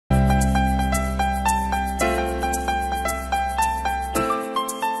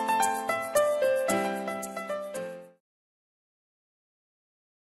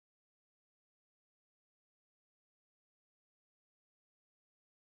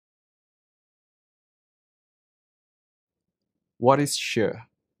What is shear?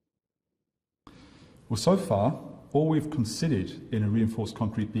 Well, so far, all we've considered in a reinforced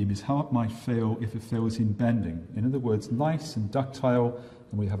concrete beam is how it might fail if it fails in bending. In other words, nice and ductile,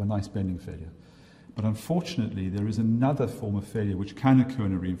 and we have a nice bending failure. But unfortunately, there is another form of failure which can occur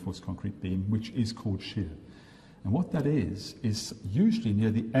in a reinforced concrete beam, which is called shear. And what that is usually near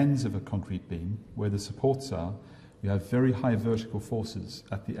the ends of a concrete beam, where the supports are, we have very high vertical forces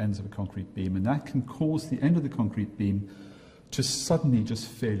at the ends of a concrete beam, and that can cause the end of the concrete beam to suddenly just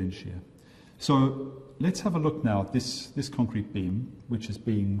fail in shear. So let's have a look now at this concrete beam, which is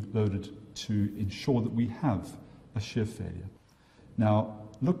being loaded to ensure that we have a shear failure. Now,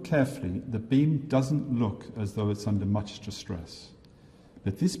 look carefully. The beam doesn't look as though it's under much distress,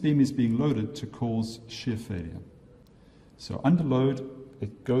 but this beam is being loaded to cause shear failure. So under load,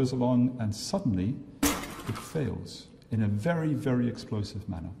 it goes along and suddenly it fails in a very, very explosive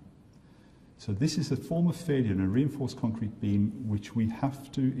manner. So this is a form of failure in a reinforced concrete beam which we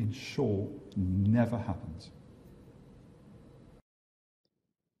have to ensure never happens.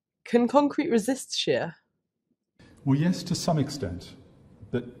 Can concrete resist shear? Well, yes, to some extent.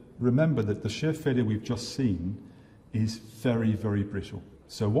 But remember that the shear failure we've just seen is very, very brittle.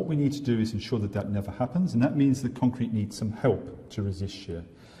 So what we need to do is ensure that that never happens, and that means that concrete needs some help to resist shear.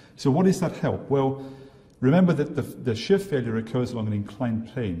 So what is that help? Well, remember that the shear failure occurs along an inclined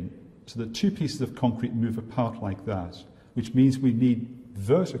plane, so that two pieces of concrete move apart like that, which means we need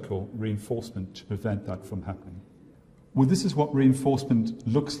vertical reinforcement to prevent that from happening. Well, this is what reinforcement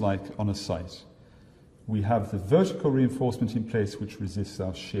looks like on a site. We have the vertical reinforcement in place which resists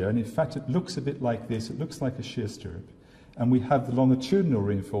our shear, and in fact it looks a bit like this. It looks like a shear stirrup. And we have the longitudinal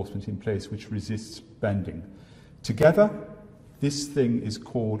reinforcement in place which resists bending. Together, this thing is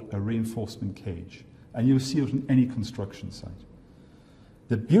called a reinforcement cage, and you'll see it on any construction site.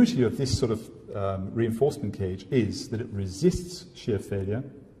 The beauty of this sort of reinforcement cage is that it resists shear failure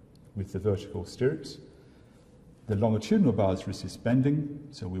with the vertical stirrups. The longitudinal bars resist bending,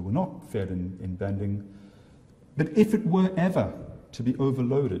 so we will not fail in bending. But if it were ever to be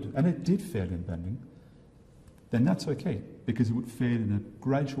overloaded, and it did fail in bending, then that's okay, because it would fail in a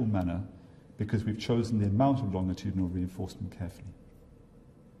gradual manner, because we've chosen the amount of longitudinal reinforcement carefully.